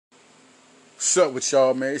What's up with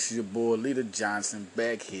y'all, man? It's your boy Leader Johnson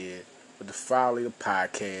back here with the File Leader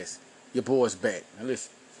Podcast. Your boy's back. Now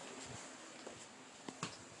listen,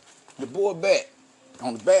 the boy back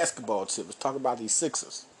on the basketball tip. Let's talk about these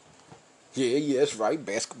Sixers. Yeah, that's right.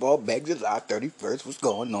 Basketball back July 31st. What's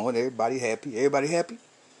going on? Everybody happy? Everybody happy?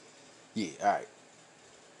 Yeah, alright.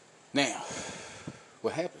 Now,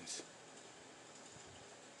 what happens?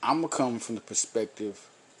 I'm going to come from the perspective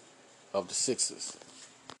of the Sixers.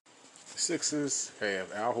 The Sixers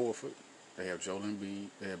have Al Horford, they have Joel Embiid,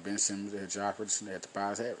 they have Ben Simmons, they have Josh Richardson, they have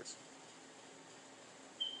Tobias Harris.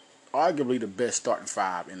 Arguably the best starting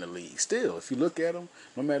five in the league. Still, if you look at them,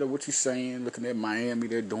 no matter what you're saying, looking at Miami,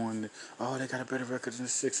 they're doing, they got a better record than the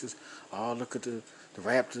Sixers. Oh, look at the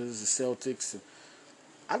Raptors, the Celtics.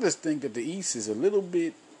 I just think that the East is a little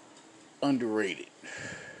bit underrated.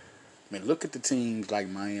 I mean, look at the teams like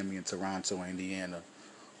Miami and Toronto and Indiana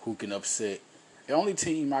who can upset. The only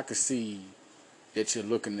team I could see that you're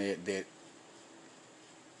looking at that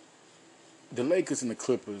the Lakers and the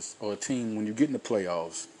Clippers are a team when you get in the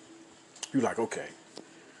playoffs, you're like, okay,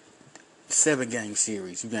 7-game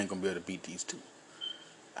series, you ain't going to be able to beat these two.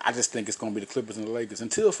 I just think it's going to be the Clippers and the Lakers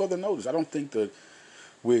until further notice. I don't think that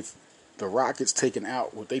with the Rockets taking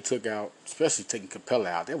out what they took out, especially taking Capella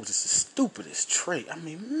out, that was just the stupidest trade. I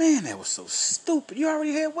mean, man, that was so stupid. You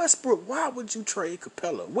already had Westbrook. Why would you trade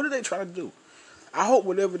Capella? What are they trying to do? I hope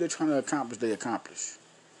whatever they're trying to accomplish, they accomplish.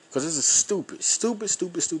 Because this is stupid.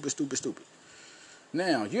 Stupid.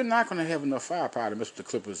 Now, you're not going to have enough firepower to mess with the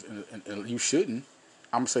Clippers, and you shouldn't.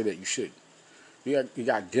 I'm going to say that you shouldn't. You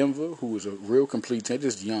got Denver, who is a real complete team. They're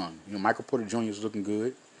just young. Michael Porter Jr. is looking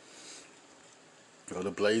good.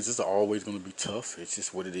 The Blazers are always going to be tough. It's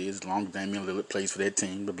just what it is. As long as Damian Lillard plays for that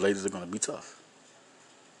team, the Blazers are going to be tough.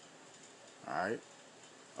 All right.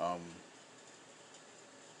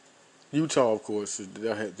 Utah, of course,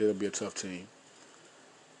 they'll be a tough team.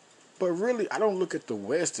 But really, I don't look at the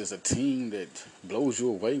West as a team that blows you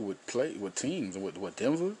away with teams. With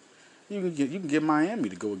Denver, you can get Miami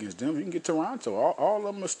to go against Denver. You can get Toronto. All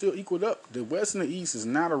of them are still equaled up. The West and the East is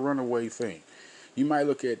not a runaway thing. You might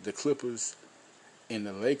look at the Clippers and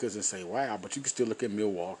the Lakers and say, wow, but you can still look at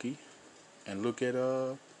Milwaukee and look at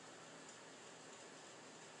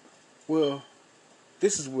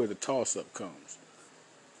this is where the toss-up comes.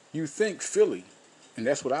 You think Philly, and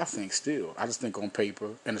that's what I think still. I just think on paper,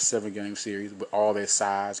 in a 7-game series, with all their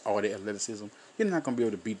size, all their athleticism, you're not going to be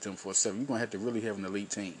able to beat them for a 7. You're going to have to really have an elite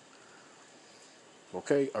team.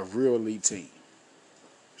 Okay? A real elite team.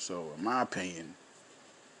 So, in my opinion,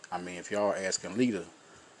 if y'all asking leader,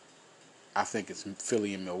 I think it's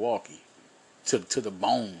Philly and Milwaukee to the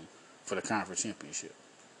bone for the conference championship.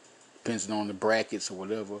 Depends on the brackets or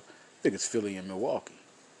whatever. I think it's Philly and Milwaukee.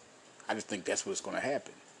 I just think that's what's going to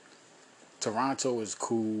happen. Toronto is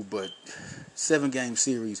cool, but 7-game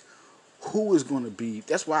series, who is going to be...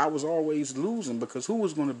 That's why I was always losing, because who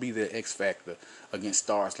was going to be the X factor against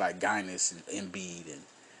stars like Guinness and Embiid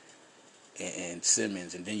and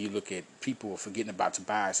Simmons? And then you look at people forgetting about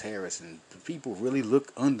Tobias Harris, and people really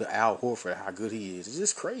look under Al Horford, how good he is. It's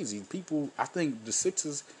just crazy. I think the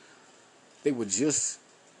Sixers, they were just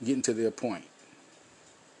getting to their point.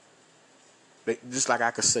 Just like I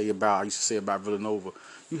used to say about Villanova,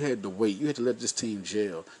 you had to wait. You had to let this team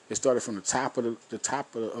gel. They started from the top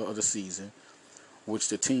of the season, which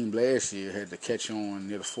the team last year had to catch on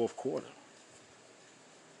near the fourth quarter.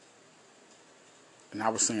 And I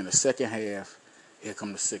was saying the second half, here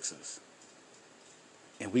come the Sixers,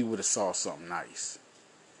 and we would have saw something nice.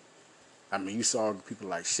 You saw people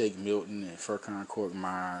like Shake Milton and Furkan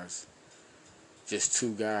Korkmaz, just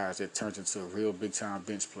two guys that turned into real big-time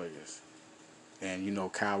bench players.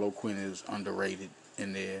 And, Kyle O'Quinn is underrated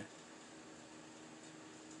in there.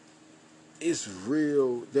 It's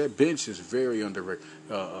real. That bench is very underrated.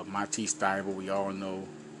 Matisse Thybulle, we all know.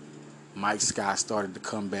 Mike Scott started to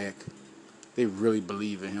come back. They really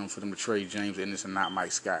believe in him for them to trade James Ennis and not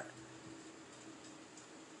Mike Scott.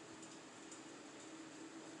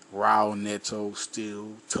 Raul Neto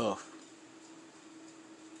still tough.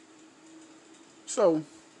 So,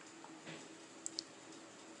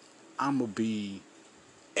 I'm going to be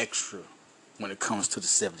extra when it comes to the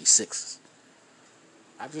 76ers.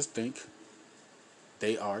 I just think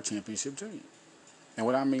they are a championship team. And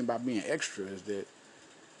what I mean by being extra is that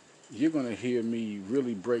you're going to hear me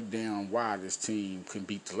really break down why this team can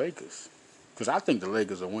beat the Lakers. Because I think the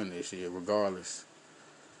Lakers will win this year regardless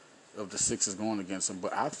of the Sixers going against them.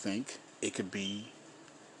 But I think it could be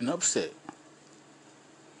an upset.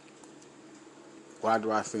 Why do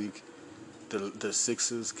I think the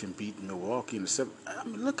Sixers can beat Milwaukee in the seventh. I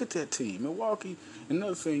mean, look at that team, Milwaukee.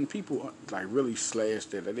 Another thing, people like really slash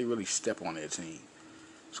that. They really step on their team.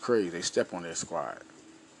 It's crazy. They step on their squad.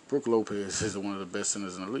 Brook Lopez is one of the best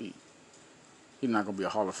centers in the league. He's not going to be a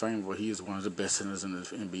Hall of Famer, but he is one of the best centers in the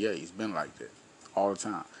NBA. He's been like that all the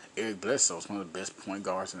time. Eric Bledsoe is one of the best point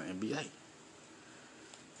guards in the NBA.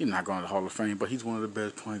 He's not going to the Hall of Fame, but he's one of the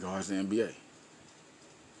best point guards in the NBA.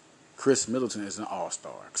 Chris Middleton is an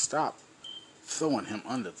all-star. Stop throwing him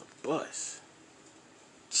under the bus.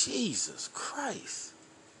 Jesus Christ.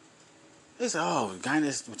 They say, oh,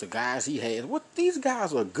 with the guys he had. What? These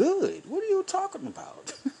guys are good. What are you talking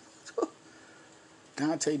about?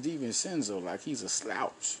 Dante DiVincenzo, like he's a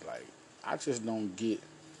slouch. Like, I just don't get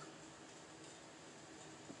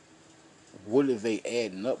what are they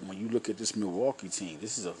adding up when you look at this Milwaukee team.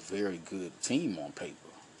 This is a very good team on paper.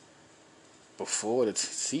 Before the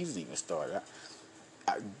season even started,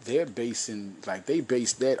 they base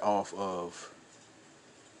that off of,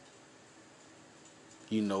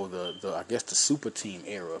 you know, the I guess the super team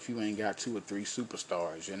era. If you ain't got 2 or 3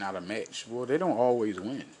 superstars, you're not a match. Well, they don't always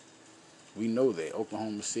win. We know that.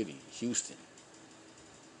 Oklahoma City, Houston.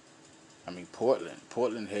 I mean, Portland.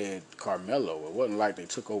 Portland had Carmelo. It wasn't like they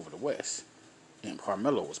took over the West. And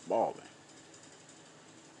Carmelo was balling.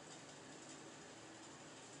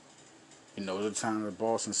 You know, the time the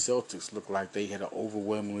Boston Celtics looked like they had an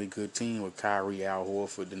overwhelmingly good team with Kyrie, Al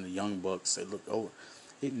Horford, and the Young Bucks. They looked over.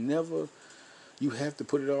 It never, you have to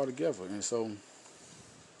put it all together. And so,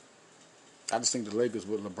 I just think the Lakers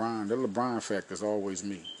with LeBron, the LeBron factor is always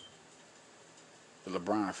me. The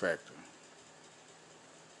LeBron factor.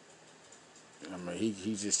 I mean,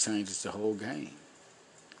 he just changes the whole game.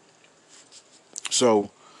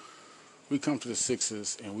 So, we come to the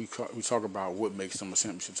Sixers and we talk about what makes them a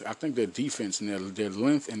championship. I think their defense and their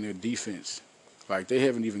length and their defense, like they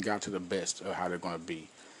haven't even got to the best of how they're going to be.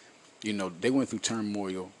 You know, they went through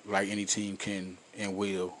turmoil like any team can and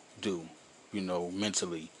will do, you know,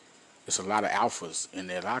 mentally. There's a lot of alphas in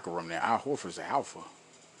their locker room now. Al Horford's an alpha.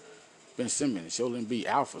 Ben Simmons, Joel Embiid,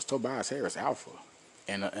 alphas. Tobias Harris, alpha.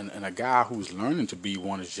 And a guy who's learning to be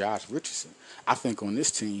one is Josh Richardson. I think on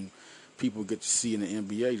this team, people get to see in the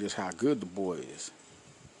NBA just how good the boy is.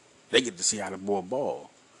 They get to see how the boy ball.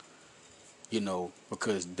 You know,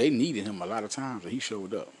 because they needed him a lot of times and he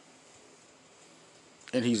showed up.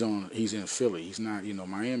 And he's in Philly. He's not, you know,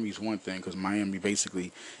 Miami's one thing because Miami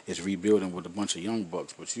basically is rebuilding with a bunch of young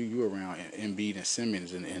bucks. But you around Embiid and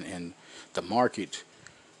Simmons and the market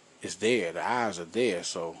is there. The eyes are there.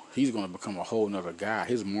 So he's going to become a whole nother guy.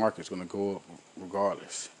 His market's going to go up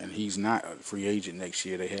regardless. And he's not a free agent next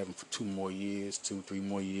year. They have him for 3 more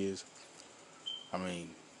years. I mean,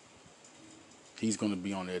 he's going to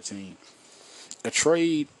be on their team. A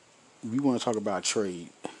trade, we want to talk about trade.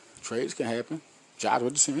 Trades can happen. Josh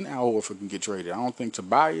Richardson and Al Horford can get traded. I don't think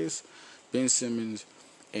Tobias, Ben Simmons,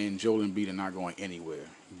 and Joel Embiid are not going anywhere.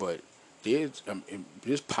 But there's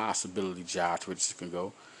possibility Josh Richardson can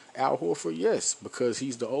go. Al Horford, yes, because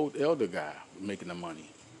he's the old elder guy making the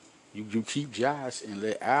money. You keep Josh and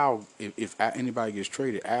let Al, if anybody gets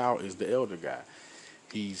traded, Al is the elder guy.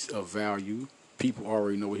 He's of value. People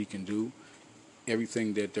already know what he can do.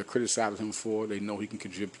 Everything that they're criticizing him for, they know he can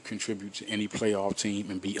contribute to any playoff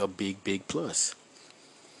team and be a big, big plus.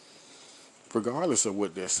 Regardless of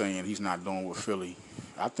what they're saying, he's not doing with Philly.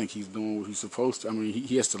 I think he's doing what he's supposed to. I mean,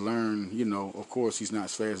 he has to learn, you know, of course he's not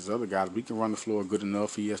as fast as other guys, but he can run the floor good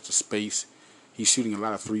enough. He has to space. He's shooting a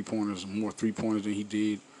lot of three-pointers, more three-pointers than he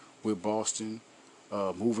did with Boston,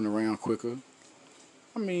 moving around quicker.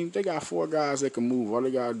 I mean, they got 4 guys that can move. All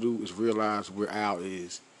they got to do is realize where Al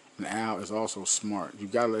is. And Al is also smart. You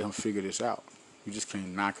got to let him figure this out. You just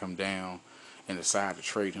can't knock him down and decide to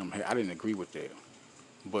trade him. Hey, I didn't agree with that.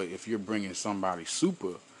 But if you're bringing somebody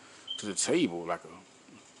super to the table,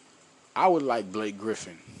 I would like Blake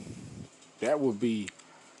Griffin. That would be,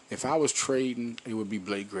 if I was trading, it would be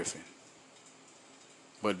Blake Griffin.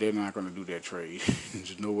 But they're not going to do that trade.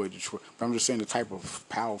 There's no way to trade. But I'm just saying the type of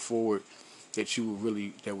power forward that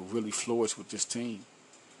would really flourish with this team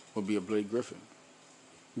would be a Blake Griffin.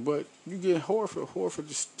 But you get Horford.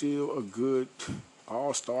 Horford is still a good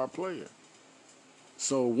all-star player.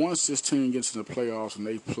 So once this team gets in the playoffs and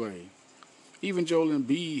they play, even Joel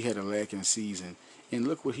Embiid had a lacking season, and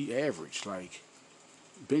look what he averaged. Like,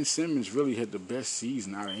 Ben Simmons really had the best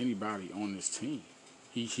season out of anybody on this team.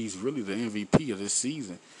 He's really the MVP of this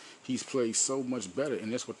season. He's played so much better,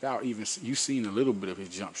 and that's without even you seen a little bit of his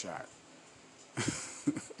jump shot.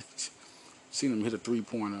 Seen him hit a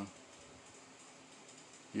three-pointer.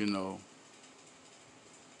 You know,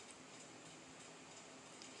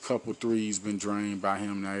 couple threes been drained by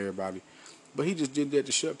him. Now everybody, But he just did that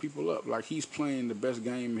to shut people up. Like, he's playing the best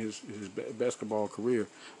game in his basketball career,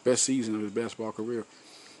 best season of his basketball career,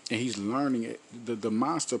 and he's learning it. The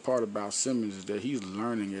monster part about Simmons is that he's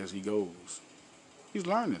learning as he goes. He's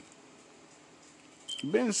learning.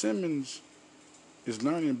 Ben Simmons is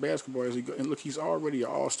learning basketball as he goes. And look, he's already an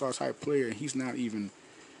all-star type player, and he's not even.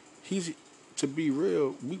 He's to be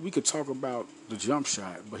real. We could talk about the jump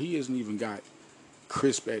shot, but he hasn't even got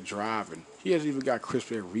crisp at driving. He hasn't even got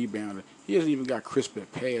crisp at rebounding. He hasn't even got crisp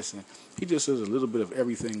at passing. He just does a little bit of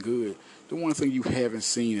everything good. The one thing you haven't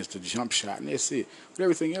seen is the jump shot, and that's it. But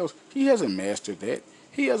everything else, he hasn't mastered that.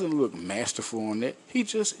 He doesn't look masterful on that. He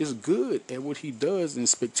just is good at what he does and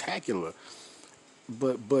spectacular.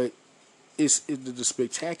 But the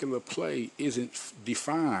spectacular play isn't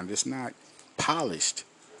defined. It's not polished.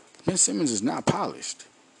 Ben Simmons is not polished.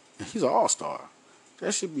 He's an all-star.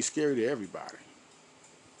 That should be scary to everybody.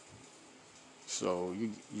 So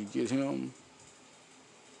you get him,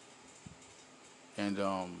 and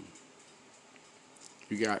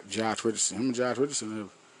you got Josh Richardson. Him and Josh Richardson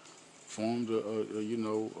have formed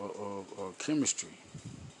a chemistry,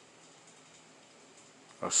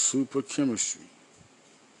 a super chemistry.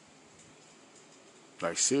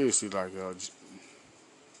 Like, seriously, like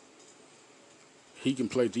he can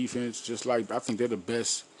play defense just like, I think they're the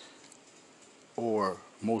best or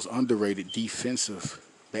most underrated defensive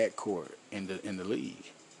backcourt in the league,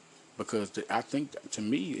 because I think, to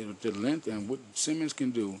me, the length and what Simmons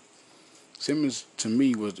can do. Simmons, to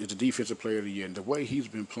me, is the defensive player of the year, and the way he's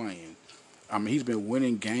been playing. I mean, he's been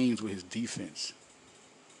winning games with his defense.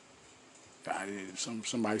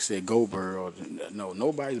 Somebody said Goldberg, or no,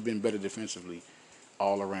 nobody's been better defensively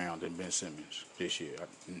all around than Ben Simmons this year.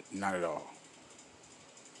 Not at all.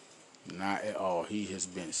 Not at all. He has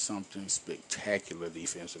been something spectacular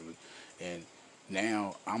defensively, and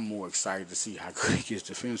now I'm more excited to see how good he is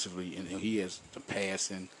defensively, and he has the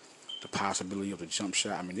passing, the possibility of the jump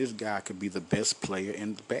shot. I mean, this guy could be the best player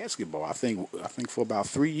in basketball. I think for about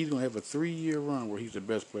he's gonna have a 3-year run where he's the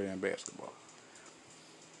best player in basketball,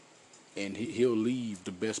 and he'll leave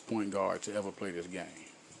the best point guard to ever play this game.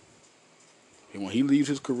 And when he leaves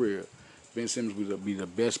his career, Ben Simmons will be the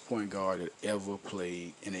best point guard that ever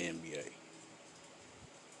played in the NBA.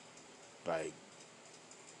 Like,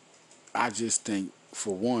 I just think,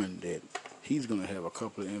 for one, that he's going to have a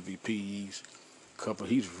couple of MVPs.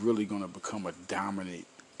 He's really going to become a dominant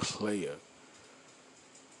player,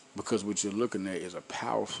 because what you're looking at is a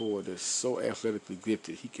power forward that's so athletically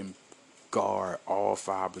gifted. He can guard all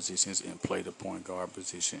 5 positions and play the point guard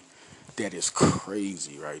position. That is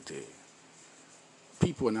crazy right there.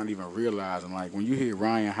 People are not even realizing, like, when you hear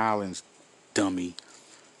Ryan Hollins, dummy,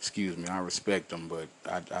 excuse me, I respect him, but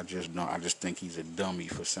I just think he's a dummy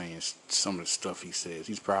for saying some of the stuff he says.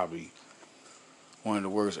 He's probably one of the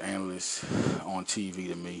worst analysts on TV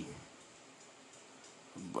to me.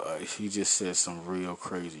 But he just says some real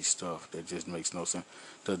crazy stuff that just makes no sense.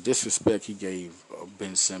 The disrespect he gave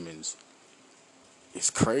Ben Simmons is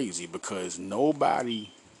crazy, because nobody,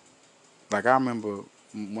 like, I remember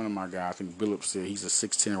one of my guys, I think Billups, said he's a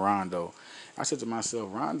 6'10" Rondo. I said to myself,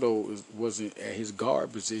 Rondo wasn't at his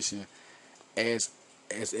guard position as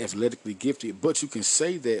athletically gifted, but you can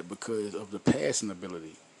say that because of the passing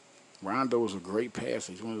ability. Rondo is a great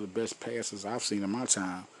passer. He's one of the best passers I've seen in my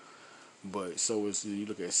time. But so is, you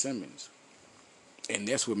look at Simmons, and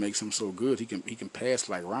that's what makes him so good. He can pass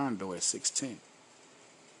like Rondo at 6'10".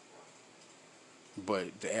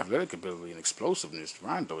 But the athletic ability and explosiveness,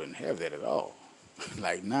 Rondo didn't have that at all.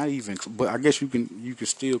 Like, not even. But I guess you can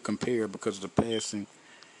still compare because of the passing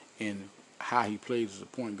and how he plays as a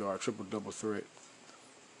point guard, triple double threat.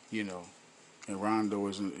 You know, and Rondo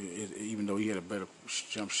isn't, even though he had a better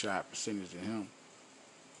jump shot percentage than him.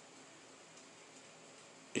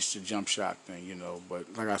 It's the jump shot thing, you know.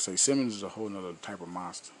 But like I say, Simmons is a whole nother type of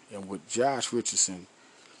monster. And with Josh Richardson,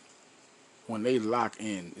 when they lock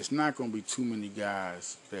in, it's not going to be too many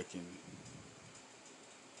guys that can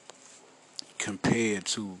compare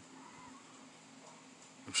to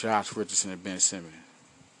Josh Richardson and Ben Simmons.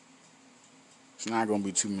 It's not going to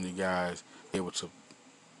be too many guys able to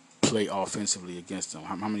play offensively against them.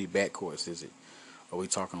 How many backcourts is it? Are we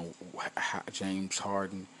talking James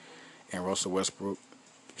Harden and Russell Westbrook?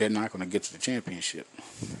 They're not going to get to the championship.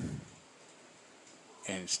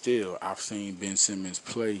 And still, I've seen Ben Simmons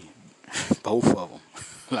play both of them.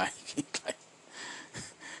 like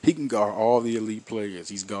he can guard all the elite players.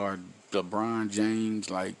 He's guarded LeBron James.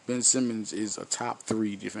 Like, Ben Simmons is a top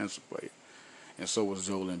 3 defensive player, and so was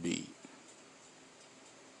Joel Embiid.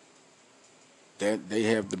 That they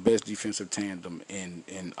have the best defensive tandem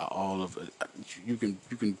in all of it. You can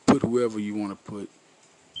put whoever you want to put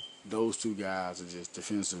Those two guys are just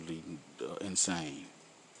defensively insane.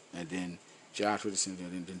 And then Josh Richardson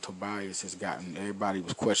and then Tobias has gotten, everybody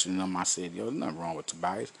was questioning him. I said, yo, there's nothing wrong with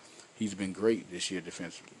Tobias. He's been great this year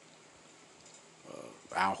defensively.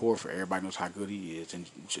 Al Horford, everybody knows how good he is, and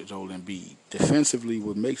Joel Embiid. Defensively,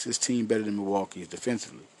 what makes this team better than Milwaukee is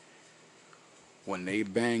defensively. When they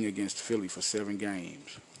bang against Philly for 7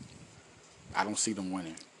 games, I don't see them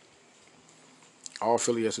winning. All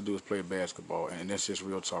Philly has to do is play basketball, and that's just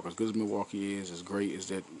real talk. As good as Milwaukee is, as great as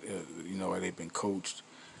that, they've been coached,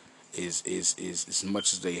 is as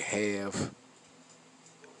much as they have,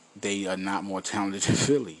 they are not more talented than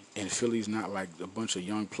Philly. And Philly's not like a bunch of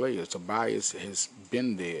young players. Tobias has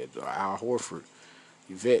been there. Al Horford,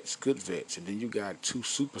 vets, good vets. And then you got 2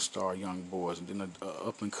 superstar young boys, and then a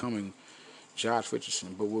up-and-coming Josh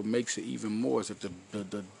Richardson. But what makes it even more is that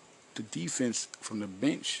the defense from the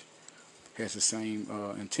bench has the same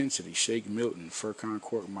intensity. Shake Milton, Furkan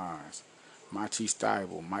Korkmaz, Matisse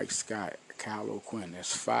Thybulle, Mike Scott, Kyle O'Quinn.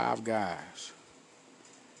 That's 5 guys.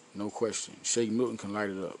 No question. Shake Milton can light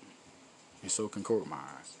it up. And so can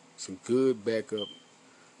Korkmaz. Some good backup.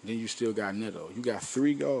 Then you still got Neto. You got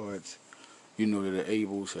 3 guards, that are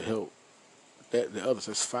able to help. The others,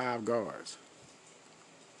 that's 5 guards.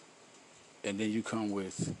 And then you come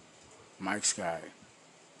with Mike Scott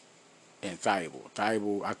and Thybulle.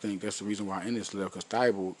 Thybulle, I think that's the reason why in this level, because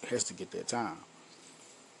Thybulle has to get that time.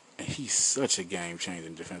 And he's such a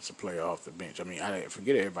game-changing defensive player off the bench. I mean, I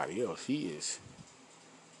forget everybody else. He is.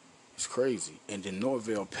 It's crazy. And then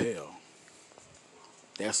Norvell Pell.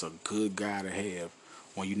 That's a good guy to have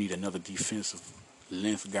when you need another defensive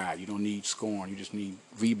length guy. You don't need scoring. You just need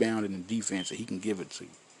rebounding and defense, and he can give it to you.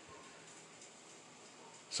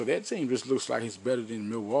 So that team just looks like it's better than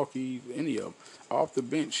Milwaukee, any of them. Off the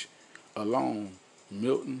bench alone,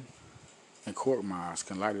 Milton and Korkmaz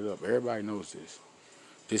can light it up. Everybody knows this.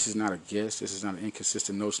 This is not a guess. This is not an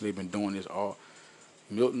inconsistent notion. They've been doing this all.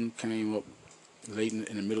 Milton came up late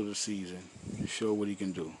in the middle of the season, showed what he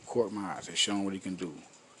can do. Korkmaz has shown what he can do.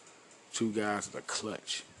 2 guys that are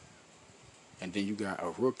clutch. And then you got a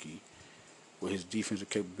rookie with his defensive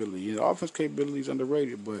capability. Offensive capability is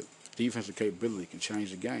underrated, but defensive capability can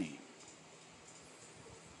change the game.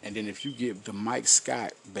 And then if you get the Mike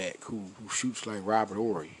Scott back, who shoots like Robert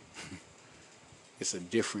Horry, it's a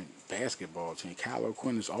different basketball team. Kyle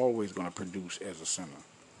O'Quinn is always going to produce as a center.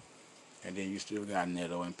 And then you still got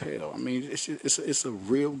Neto and Pell. I mean, it's a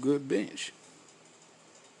real good bench.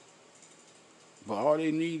 But all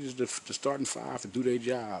they need is the starting 5 to do their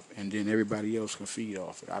job, and then everybody else can feed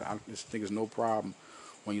off it. I just think it's no problem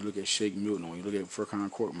when you look at Shake Milton, when you look at Furkan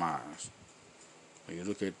Korkmaz, when you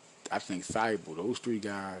look at, I think, Thybulle, those 3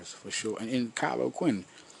 guys for sure. And Kyle O'Quinn,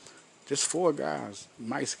 just 4 guys.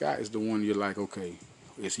 Mike Scott is the one you're like, okay,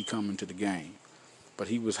 is he coming to the game? But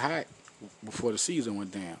he was hot before the season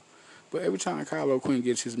went down. But every time Kyle O'Quinn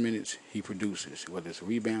gets his minutes, he produces, whether it's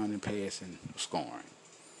rebounding, passing, or scoring,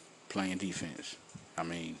 playing defense. I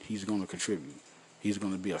mean, he's going to contribute. He's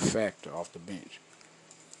going to be a factor off the bench.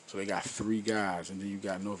 So they got 3 guys, and then you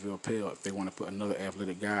got Norvell Pell. If they want to put another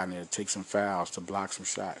athletic guy in there to take some fouls, to block some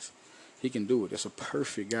shots, he can do it. That's a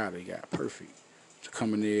perfect guy they got, perfect, to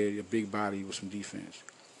come in there, a big body with some defense.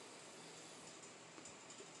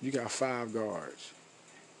 You got 5 guards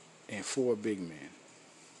and 4 big men.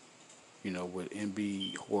 With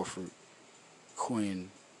Embiid, Horford,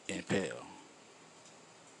 Quinn, and Pell.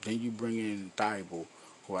 Then you bring in Thybulle,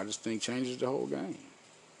 who I just think changes the whole game.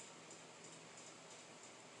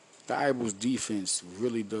 Thybulle's defense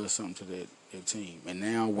really does something to that team. And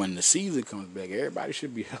now when the season comes back, everybody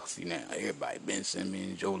should be healthy now. Everybody, Ben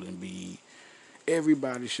Simmons, Joel Embiid,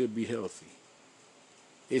 everybody should be healthy.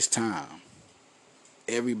 It's time.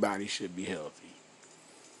 Everybody should be healthy.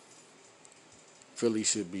 Philly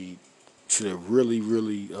should have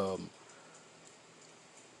really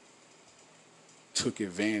took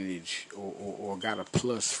advantage or got a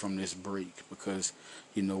plus from this break, because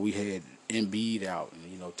we had Embiid out,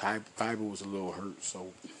 and Thybulle was a little hurt,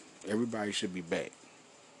 so everybody should be back.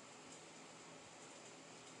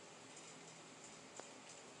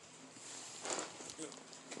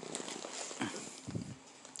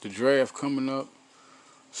 The draft coming up,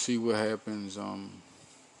 see what happens.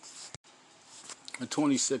 The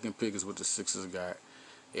 22nd pick is what the Sixers got,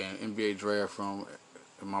 and NBA draft from.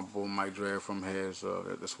 And my boy Mike Draft from has,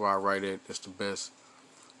 that's why I write it. That's the best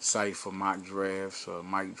site for mock drafts.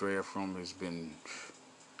 Mike Draft from has been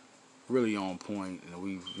really on point, and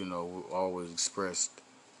we've always expressed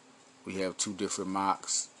we have 2 different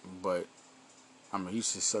mocks, but I mean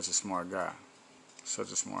he's just such a smart guy,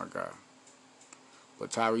 But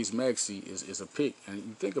Tyrese Maxey is a pick, and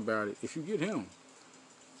you think about it, if you get him,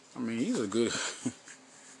 I mean, he's a good.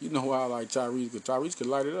 You know why I like Tyrese? Because Tyrese could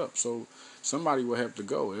light it up. So somebody will have to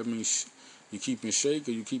go. I mean, you keeping Shake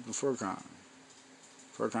or you keeping Furkan.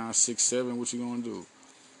 Furkan 6'7". What you gonna do?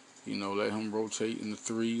 You know, let him rotate in the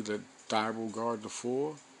three. Let Thibault guard the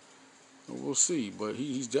four. We'll see. But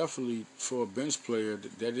he's definitely, for a bench player,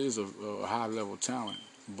 that is a high level talent.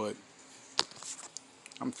 But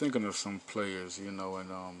I'm thinking of some players, you know, and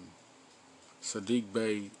Sadiq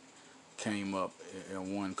Bey came up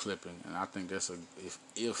in one clipping, and I think that's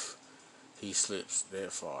if he slips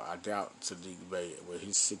that far. I doubt Sadiq Bey, where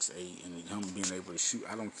he's 6'8", and him being able to shoot.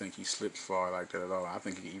 I don't think he slips far like that at all. I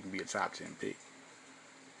think he could even be a top 10 pick.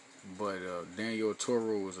 But Daniel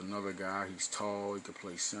Toro is another guy. He's tall. He could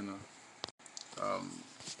play center. Um,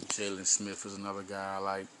 Jalen Smith is another guy I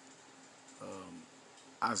like.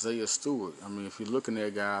 Isaiah Stewart. I mean, if you're looking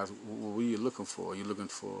at guys, what are you looking for? Are you looking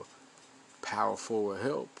for power forward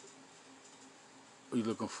help? Are you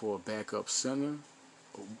looking for a backup center?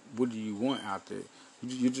 What do you want out there?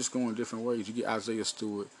 You're just going different ways. You get Isaiah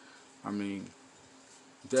Stewart. I mean,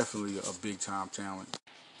 definitely a big time talent.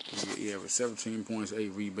 He averaged 17 points,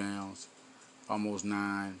 8 rebounds, almost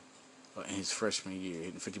 9 in his freshman year,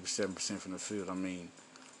 hitting 57% from the field. I mean,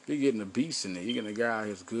 you're getting a beast in there. You're getting a guy who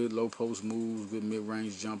has good low post moves, good mid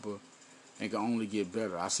range jumper, and can only get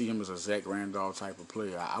better. I see him as a Zach Randolph type of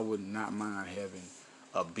player. I would not mind having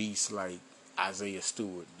a beast like Isaiah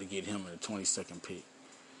Stewart to get him in the 22nd pick.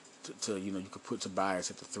 You know, you could put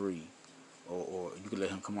Tobias at the 3, or you could let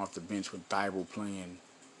him come off the bench with Thibault playing.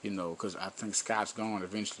 You know, because I think Scott's gone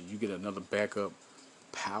eventually. You get another backup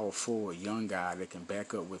power forward young guy that can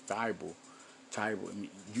back up with Thibault. I mean,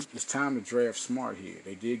 it's time to draft smart here.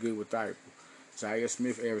 They did good with Thibault. Zaire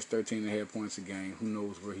Smith averaged 13.5 points a game. Who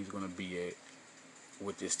knows where he's going to be at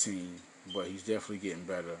with this team? But he's definitely getting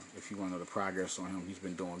better. If you want to know the progress on him, he's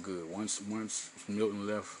been doing good. Once Milton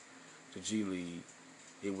left the G League,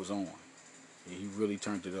 it was on. He really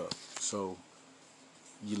turned it up. So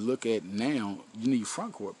you look at now, you need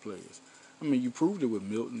front court players. I mean, you proved it with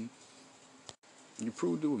Milton. You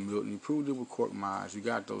proved it with Milton. You proved it with Court Myers. You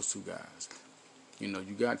got those two guys. You know,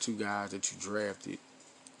 you got two guys that you drafted,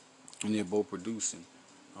 and they're both producing.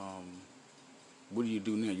 What do you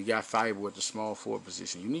do now? You got Thibault at the small forward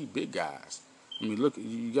position. You need big guys. I mean, look,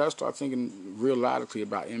 you got to start thinking real logically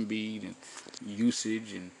about Embiid and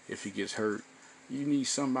usage, and if he gets hurt. You need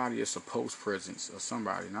somebody that's a post presence or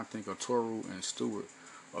somebody. And I think Oturu and Stewart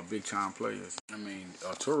are big time players. I mean,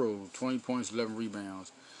 Oturu, 20 points, 11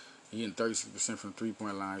 rebounds. He hitting 36% from the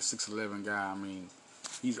 3-point line. 6'11" guy. I mean,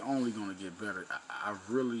 he's only going to get better. I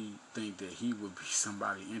really think that he would be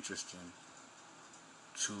somebody interesting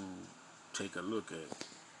to take a look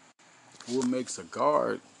at. What makes a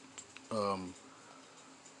guard, a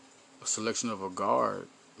selection of a guard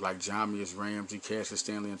like Jamius Ramsey, Cassius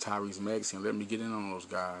Stanley, and Tyrese Maxey, and let me get in on those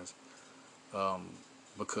guys,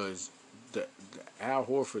 because Al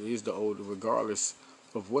Horford is the older, regardless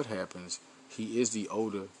of what happens, he is the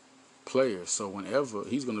older player. So whenever,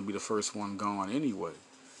 he's going to be the first one gone anyway,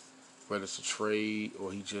 whether it's a trade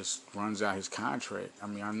or he just runs out his contract. I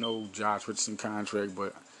mean, I know Josh Richardson contract,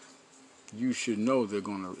 but you should know they're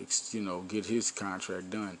going to, get his contract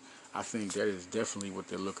done. I think that is definitely what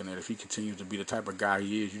they're looking at. If he continues to be the type of guy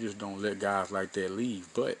he is, you just don't let guys like that leave.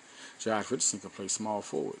 But Josh Richardson can play small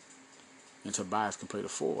forward, and Tobias can play the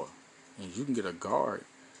 4. And you can get a guard.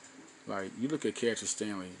 Like, you look at Cassius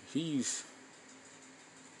Stanley. He's,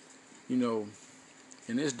 in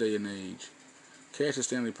this day and age, Cassius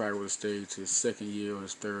Stanley probably would have stayed to his second year or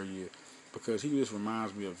his third year, because he just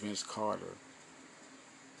reminds me of Vince Carter.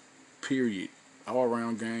 Period.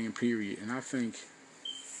 All-around game, period. And I think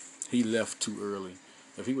he left too early.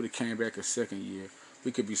 If he would have came back a second year,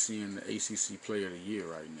 we could be seeing the ACC Player of the Year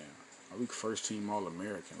right now. We first team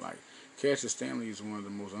All-American. Like, Cassius Stanley is one of the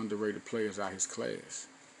most underrated players out of his class.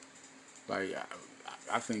 Like,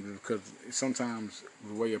 I think because sometimes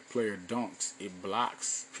the way a player dunks, it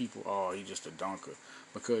blocks people. Oh, he's just a dunker.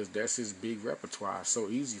 Because that's his big repertoire. It's so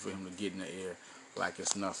easy for him to get in the air like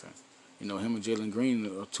it's nothing. Him and Jalen Green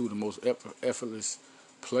are two of the most effortless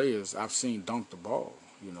players I've seen dunk the ball,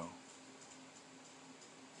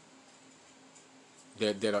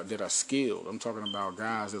 that are skilled. I'm talking about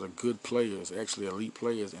guys that are good players, actually elite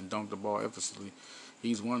players, and dunk the ball effortlessly.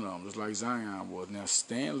 He's one of them, just like Zion was. Now,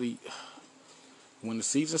 Stanley, when the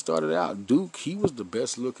season started out, Duke, he was the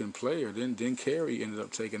best looking player. Then Carey ended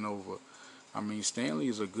up taking over. I mean, Stanley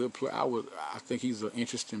is a good player. I think he's an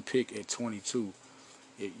interesting pick at 22.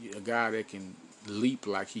 A guy that can leap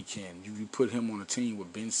like he can. You put him on a team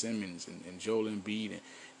with Ben Simmons and Joel Embiid,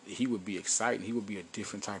 he would be exciting. He would be a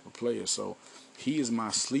different type of player. So he is my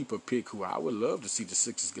sleeper pick who I would love to see the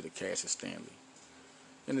Sixers get a Cassius Stanley.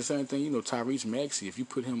 And the same thing, Tyrese Maxey, if you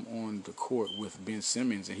put him on the court with Ben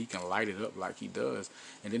Simmons and he can light it up like he does,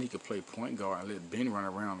 and then he can play point guard and let Ben run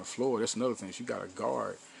around the floor, that's another thing. So you got a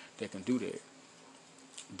guard that can do that.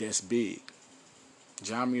 That's big.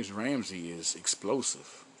 Jamius Ramsey is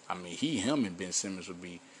explosive. I mean, him, and Ben Simmons would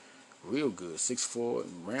be real good. 6'4",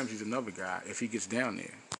 Ramsey's another guy if he gets down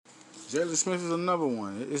there. Jalen Smith is another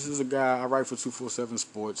one. This is a guy I write for 247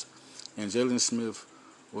 Sports, and Jalen Smith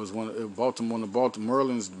was one of Baltimore.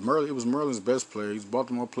 It was Merlin's best player. He's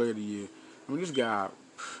Baltimore Player of the Year. I mean, this guy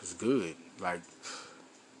is good. Like,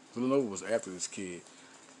 Villanova was after this kid,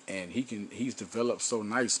 and he's developed so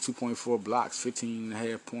nice. 2.4 blocks,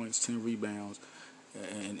 15.5 points, 10 rebounds,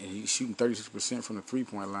 and he's shooting 36% from the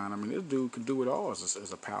 3-point line. I mean, this dude can do it all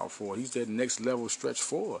as a power forward. He's that next level stretch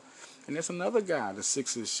forward. And that's another guy the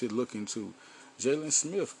Sixers should look into. Jalen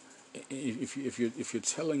Smith. If you're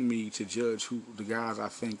telling me to judge who the guys I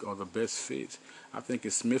think are the best fits, I think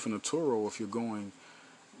it's Smith and Oturo. If you're going,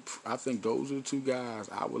 I think those are the two guys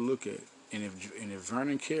I would look at. And if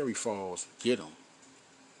Vernon Carey falls, get him.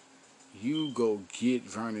 You go get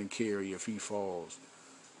Vernon Carey if he falls.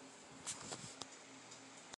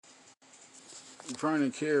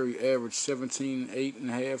 Vernon Carey averaged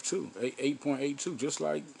 17.8.5 too, 8.82, just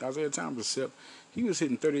like Isaiah Thomas, except he was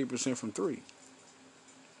hitting 38% from three.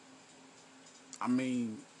 I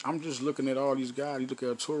mean, I'm just looking at all these guys. You look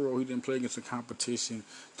at Toro, he didn't play against the competition.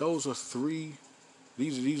 Those are three.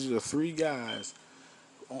 These are the three guys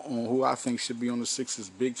on who I think should be on the Sixers'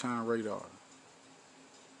 big time radar.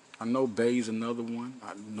 I know Bay's another one,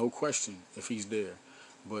 no question if he's there,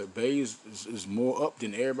 but Bay is more up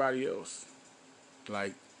than everybody else.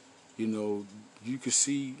 Like, you can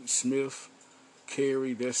see Smith,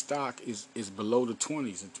 Carey, their stock is below the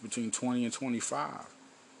 20s. It's between 20 and 25.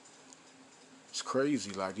 It's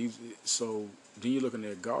crazy. Like so then you're looking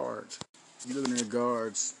at guards.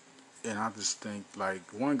 And I just think like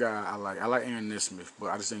one guy I like Aaron Nesmith,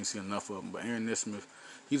 but I just ain't seen enough of him. But Aaron Nesmith,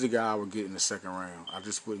 he's a guy I would get in the second round. I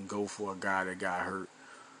just wouldn't go for a guy that got hurt,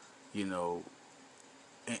 And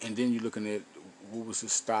then you're looking at what was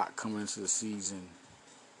his stock coming into the season,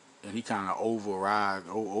 and he kind of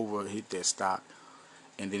overhit that stock.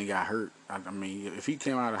 And then he got hurt. I mean, if he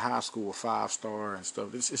came out of high school with 5-star and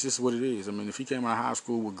stuff, it's just what it is. I mean, if he came out of high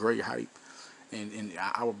school with great hype, and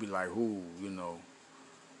I would be like, ooh,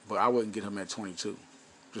 But I wouldn't get him at 22.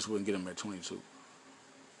 Just wouldn't get him at 22.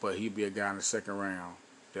 But he'd be a guy in the second round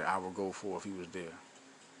that I would go for if he was there.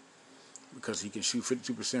 Because he can shoot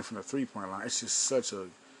 52% from the 3-point line. It's just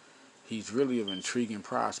he's really an intriguing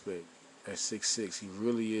prospect at 6'6". He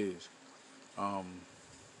really is.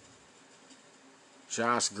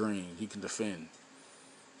 Josh Green, he can defend.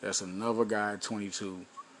 That's another guy at 22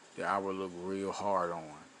 that I would look real hard on.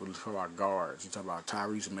 We're talking about guards. You talk about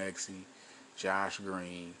Tyrese Maxey, Josh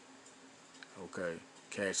Green, okay,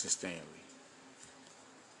 Cassius Stanley.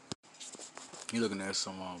 You're looking at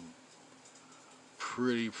some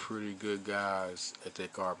pretty good guys at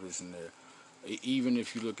that guard position there. Even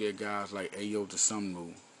if you look at guys like Ayo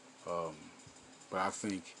Dosunmu, but I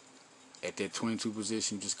think at that 22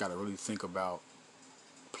 position, you just got to really think about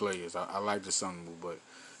players. I like Dosunmu, but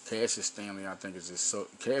Cassius Stanley, I think, is just so.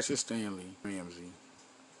 Cassius Stanley, Ramsey,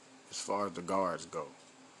 as far as the guards go,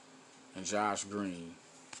 and Josh Green.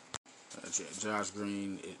 That's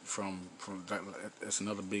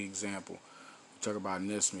another big example. We talk about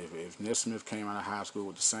Nesmith. If Nesmith came out of high school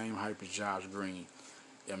with the same hype as Josh Green,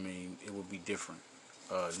 I mean, it would be different.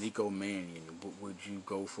 Nico Mannion, would you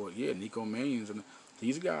go for it? Yeah, Nico Mannion's.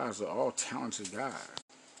 These guys are all talented guys.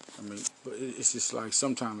 I mean, but it's just like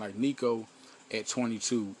sometimes, like Nico at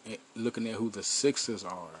 22, looking at who the Sixers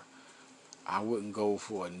are, I wouldn't go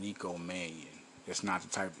for a Nico Mannion. That's not the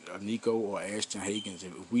type of Nico or Ashton Hagans.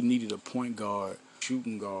 If we needed a point guard,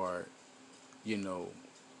 shooting guard, and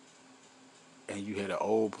you had an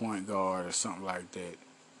old point guard or something like that,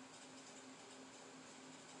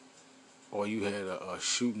 or you had a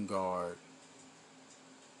shooting guard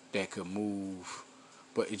that could move,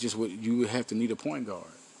 but you would have to need a point guard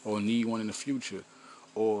or need one in the future.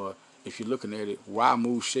 Or if you're looking at it, why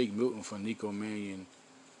move Shake Milton for Nico Mannion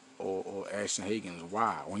or Ashton Hagans?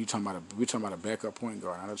 Why? When we're talking about a backup point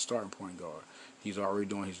guard, not a starting point guard. He's already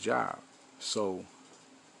doing his job. So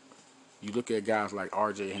you look at guys like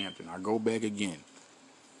R.J. Hampton. I go back again.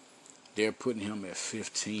 They're putting him at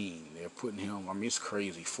 15. They're putting him, I mean, it's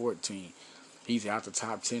crazy, 14. He's out the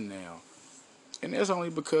top 10 now. And that's only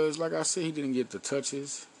because, like I said, he didn't get the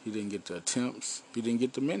touches. He didn't get the attempts. He didn't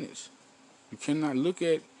get the minutes. You cannot look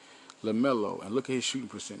at LaMelo, and look at his shooting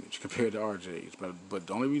percentage compared to RJ's. But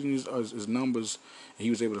the only reason his numbers, and he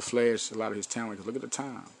was able to flash a lot of his talent, because look at the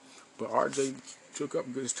time. But RJ took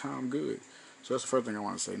up his time good. So that's the first thing I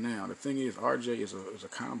want to say. Now, the thing is, RJ is a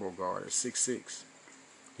combo guard at 6'6".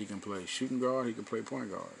 He can play shooting guard, he can play point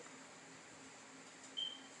guard.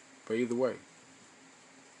 But either way,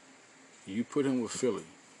 you put him with Philly.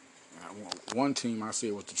 One team I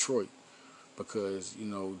said was Detroit, because,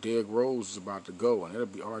 Derrick Rose is about to go, and that'll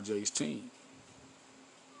be RJ's team.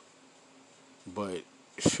 But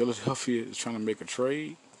if Philadelphia is trying to make a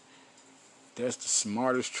trade, that's the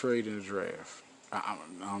smartest trade in the draft.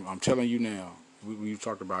 I'm telling you now. We've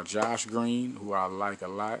talked about Josh Green, who I like a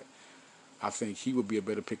lot. I think he would be a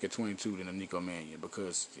better pick at 22 than a Nico Mannion,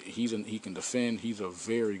 because he can defend. He's a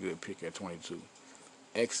very good pick at 22.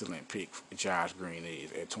 Excellent pick Josh Green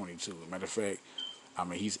is at 22. Matter of fact,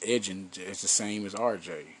 he's edging. It's the same as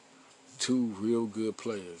RJ. Two real good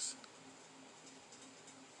players.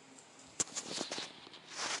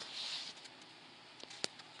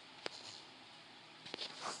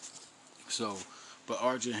 So, but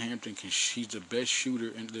RJ Hampton he's the best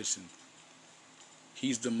shooter. And listen,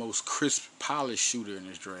 he's the most crisp, polished shooter in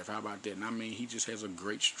this draft. How about that? And he just has a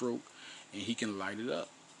great stroke, and he can light it up.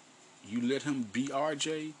 You let him be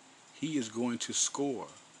RJ, he is going to score.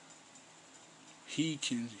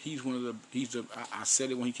 He's one of the. I said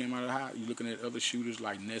it when he came out of the high. You're looking at other shooters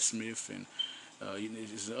like Nesmith and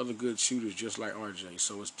there's other good shooters just like RJ.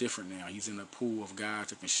 So it's different now. He's in a pool of guys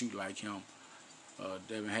that can shoot like him.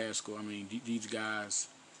 Devin Haskell. These guys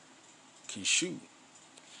can shoot.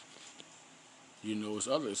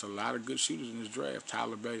 It's a lot of good shooters in this draft.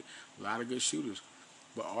 Tyler Bay, a lot of good shooters.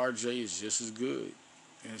 But RJ is just as good.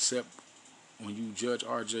 Except when you judge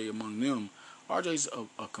RJ among them, RJ's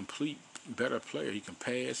a complete better player. He can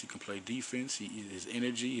pass, he can play defense, his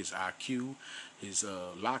energy, his IQ, his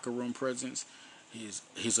locker room presence,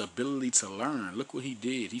 his ability to learn. Look what he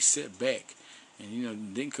did. He sat back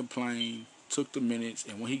and didn't complain, took the minutes,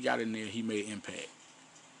 and when he got in there, he made impact.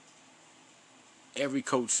 Every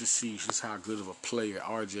coach should see just how good of a player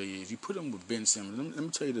RJ is. You put him with Ben Simmons. Let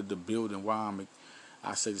me tell you the building why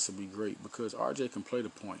I say this will be great, because RJ can play the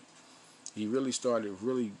point. He really started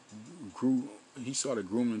grooming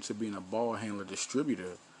to being a ball handler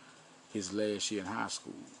distributor his last year in high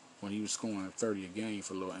school when he was scoring 30 a game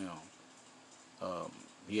for Lil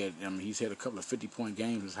M. He's had a couple of 50-point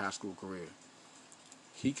games in his high school career.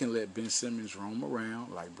 He can let Ben Simmons roam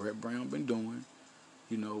around like Brett Brown been doing.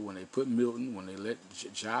 When they put Milton, when they let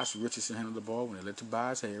Josh Richardson handle the ball, when they let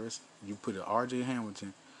Tobias Harris, you put RJ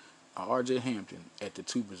Hampton at the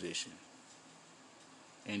 2 position.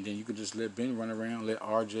 And then you could just let Ben run around, let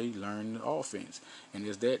RJ learn the offense. And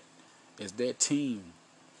as that team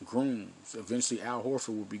grooms, eventually Al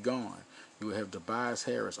Horford will be gone. You will have Tobias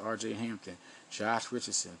Harris, RJ Hampton, Josh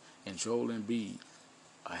Richardson, and Joel Embiid.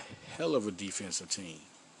 A hell of a defensive team.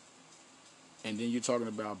 And then you're talking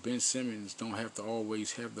about Ben Simmons don't have to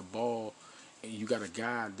always have the ball, and you got a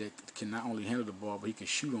guy that can not only handle the ball, but he can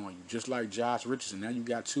shoot on you, just like Josh Richardson. Now you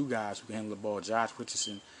got 2 guys who can handle the ball, Josh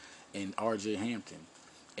Richardson and RJ Hampton.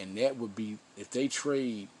 And that would be, if they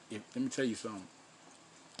trade, let me tell you something.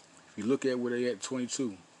 If you look at where they at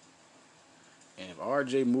 22, and if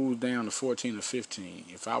RJ moves down to 14 or 15,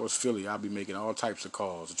 if I was Philly, I'd be making all types of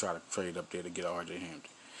calls to try to trade up there to get RJ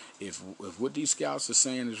Hampton. If what these scouts are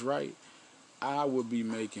saying is right, I would be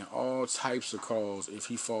making all types of calls if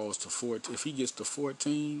he falls to 14. If he gets to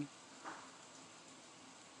 14,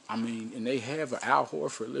 and they have Al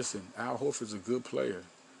Horford. Listen, Al Horford's a good player.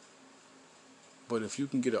 But if you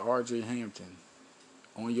can get an RJ Hampton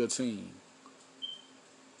on your team,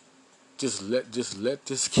 just let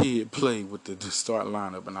this kid play with the start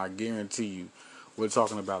lineup, and I guarantee you, we're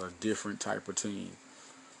talking about a different type of team.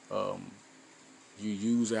 You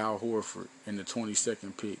use Al Horford in the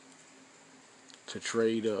 22nd pick to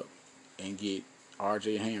trade up and get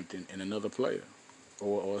RJ Hampton and another player,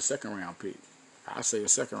 or a second-round pick. I say a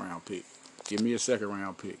second-round pick. Give me a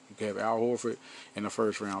second-round pick. You can have Al Horford and a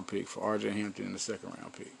first-round pick for RJ Hampton and a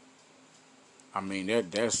second-round pick.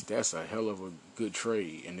 That's a hell of a good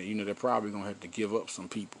trade, and they're probably gonna have to give up some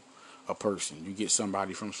people, a person. You get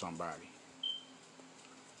somebody from somebody.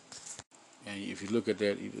 And if you look at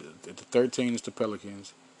that, the 13 is the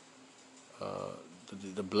Pelicans,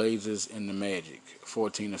 the Blazers and the Magic,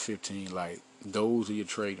 14 or 15. Like, those are your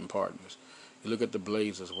trading partners. You look at the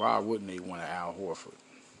Blazers, why wouldn't they want an Al Horford?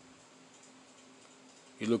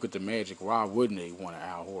 You look at the Magic, why wouldn't they want an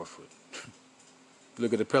Al Horford? You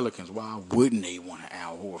look at the Pelicans, why wouldn't they want an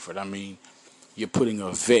Al Horford? You're putting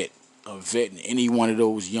a vet in any one of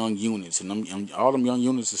those young units, and all them young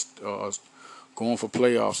units are going for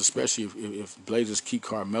playoffs, especially if Blazers keep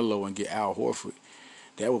Carmelo and get Al Horford,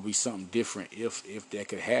 that would be something different if that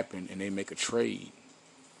could happen and they make a trade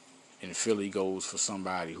and Philly goes for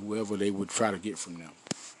somebody, whoever they would try to get from them.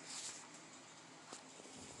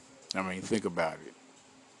 I mean, think about it.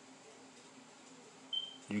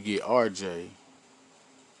 You get RJ,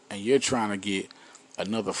 and you're trying to get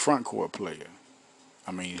another front court player.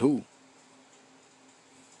 I mean, who?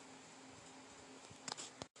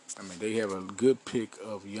 I mean, they have a good pick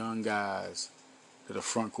of young guys that are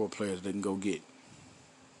front court players they can go get.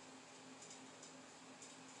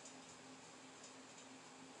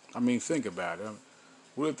 I mean, think about it.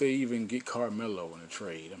 What if they even get Carmelo in a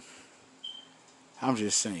trade? I'm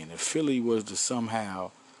just saying, if Philly was to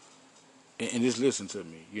somehow, and just listen to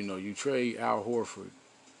me, you trade Al Horford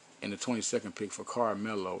and the 22nd pick for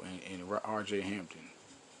Carmelo and R.J. Hampton.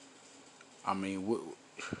 I mean,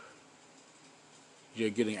 you're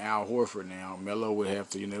getting Al Horford now. Melo would have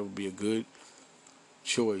to, would be a good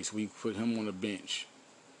choice. We put him on the bench.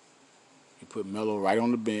 You put Melo right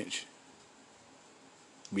on the bench.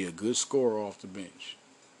 Be a good scorer off the bench.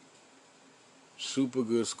 Super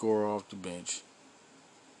good scorer off the bench.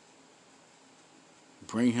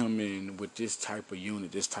 Bring him in with this type of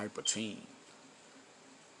unit, this type of team.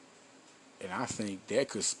 And I think that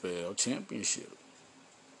could spell championship.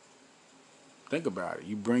 Think about it.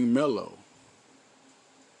 You bring Melo.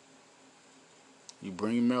 Who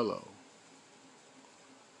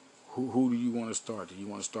do you want to start? Do you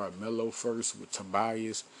want to start Melo first with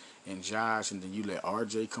Tobias and Josh, and then you let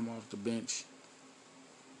RJ come off the bench?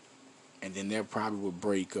 And then that probably would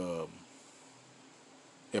break. It'll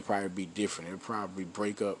probably be different. It'll probably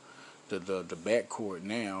break up the backcourt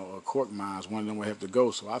now. Or court minds, one of them would have to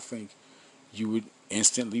go. So I think you would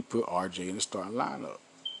instantly put RJ in the starting lineup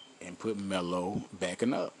and put Melo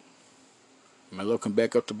backing up. Melo can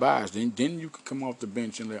back up Tobias. Then you can come off the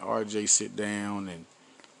bench and let RJ sit down and.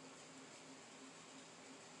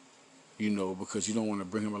 Because you don't want to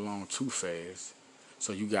bring him along too fast.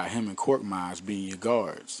 So you got him and Korkmaz being your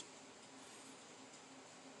guards.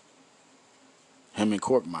 Him and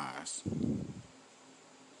Korkmaz.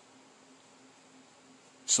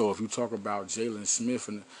 So if you talk about Jalen Smith,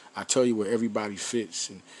 and I tell you where everybody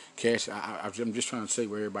fits, and Cash, I'm just trying to say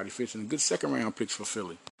where everybody fits, and good second-round picks for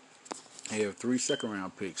Philly. They have 3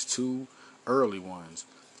 second-round picks, 2 early ones.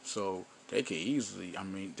 So they could easily,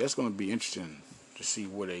 that's going to be interesting to see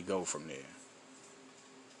where they go from there.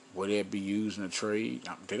 Will that be used in a trade?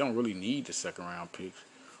 They don't really need the second round picks.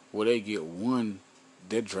 Will they get one?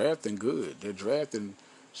 They're drafting good. They're drafting,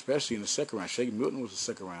 especially in the second round. Shake Milton was a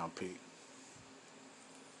second round pick.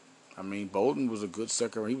 Bolden was a good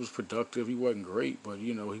second round. He was productive. He wasn't great, but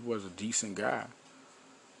he was a decent guy.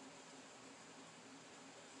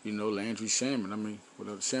 Landry Shaman.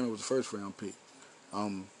 Shaman was the first round pick.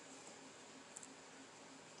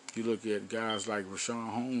 You look at guys like Rashawn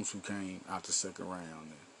Holmes who came out the second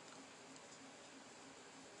round.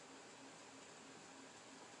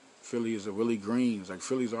 Philly is a Willie Green.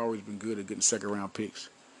 Philly's always been good at getting second round picks.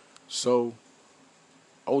 So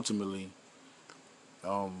ultimately,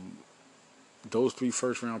 those 3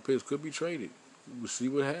 first round picks could be traded. We'll see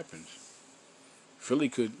what happens. Philly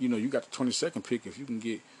could, you got the 22nd pick. If you can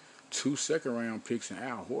get 2 second round picks and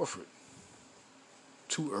Al Horford,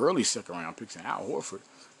 2 early second round picks and Al Horford,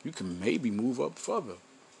 you can maybe move up further.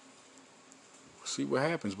 See what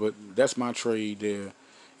happens. But that's my trade there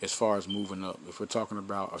as far as moving up. If we're talking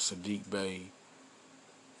about a Sadiq Bey,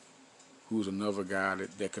 who's another guy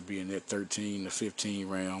that could be in that 13 to 15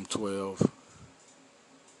 round, 12.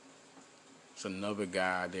 It's another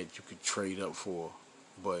guy that you could trade up for.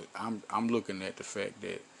 But I'm looking at the fact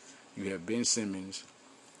that you have Ben Simmons,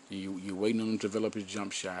 you're waiting on him to develop his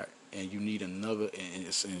jump shot, and you need another.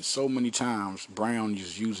 And so many times, Brown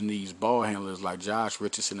is using these ball handlers like Josh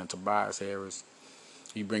Richardson and Tobias Harris.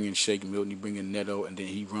 You bring in Shake Milton, you bring in Neto, and then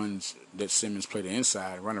he runs that Simmons play the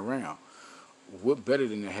inside and run around. What better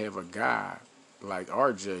than to have a guy like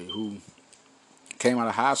RJ who came out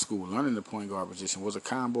of high school learning the point guard position, was a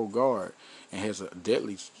combo guard, and has a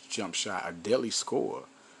deadly jump shot, a deadly score.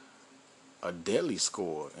 And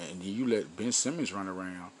you let Ben Simmons run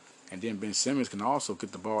around, and then Ben Simmons can also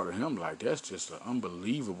get the ball to him. That's just an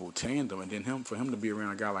unbelievable tandem. And then for him to be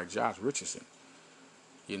around a guy like Josh Richardson.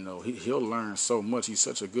 He'll learn so much. He's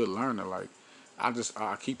such a good learner.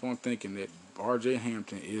 I keep on thinking that R.J.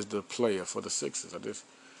 Hampton is the player for the Sixers.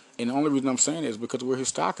 And the only reason I'm saying that is because of where his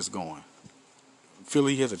stock is going.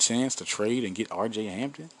 Philly has a chance to trade and get R.J.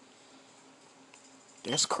 Hampton?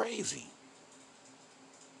 That's crazy.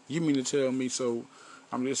 You mean to tell me? So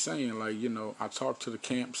I'm just saying, I talk to the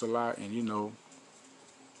camps a lot, and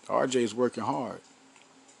RJ is working hard,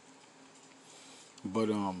 but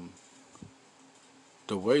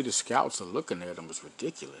the way the scouts are looking at him is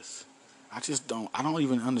ridiculous. I don't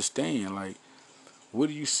even understand. Like, what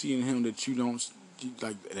do you see in him that you don't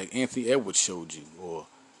like Anthony Edwards showed you? Or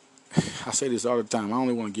I say this all the time. I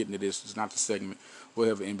only want to get into this. It's not the segment. We'll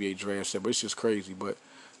have an NBA draft set, but it's just crazy. But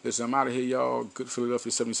listen, I'm out of here, y'all. Good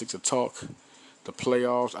Philadelphia 76er talk. The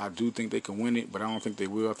playoffs, I do think they can win it, but I don't think they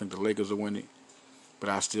will. I think the Lakers will win it, but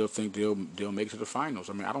I still think they'll make it to the finals.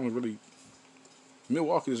 I mean, I don't really.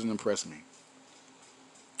 Milwaukee doesn't impress me.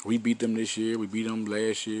 We beat them this year. We beat them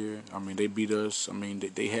last year. I mean, they beat us. I mean,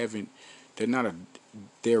 they haven't. They're not a.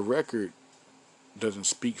 Their record doesn't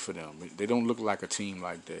speak for them. They don't look like a team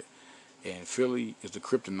like that. And Philly is the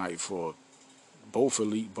kryptonite for both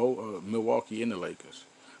Milwaukee and the Lakers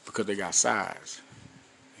because they got size.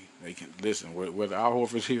 They can listen. Whether Al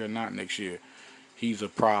Horford's here or not next year, he's a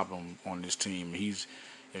problem on this team.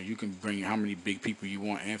 You can bring how many big people you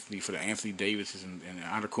want. For the Anthony Davises and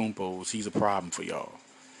Antetokounmpos, he's a problem for y'all.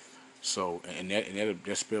 So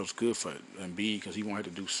that spells good for Embiid because he won't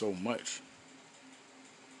have to do so much.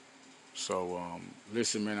 So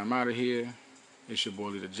listen, man, I'm out of here. It's your boy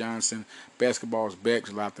Leader Johnson. Basketball is back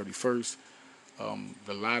July 31st.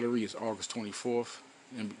 The lottery is August 24th.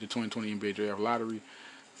 The 2020 NBA Draft lottery.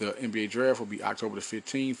 The NBA Draft will be October the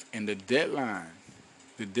 15th, and the deadline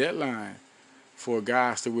for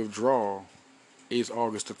guys to withdraw is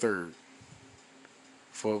August the 3rd.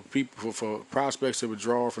 For prospects to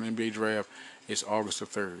withdraw from the NBA Draft, it's August the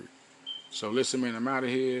 3rd. So listen, man, I'm out of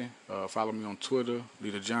here. Follow me on Twitter,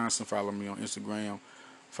 Leader Johnson. Follow me on Instagram.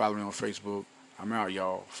 Follow me on Facebook. I'm out,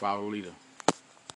 y'all. Follow Leader.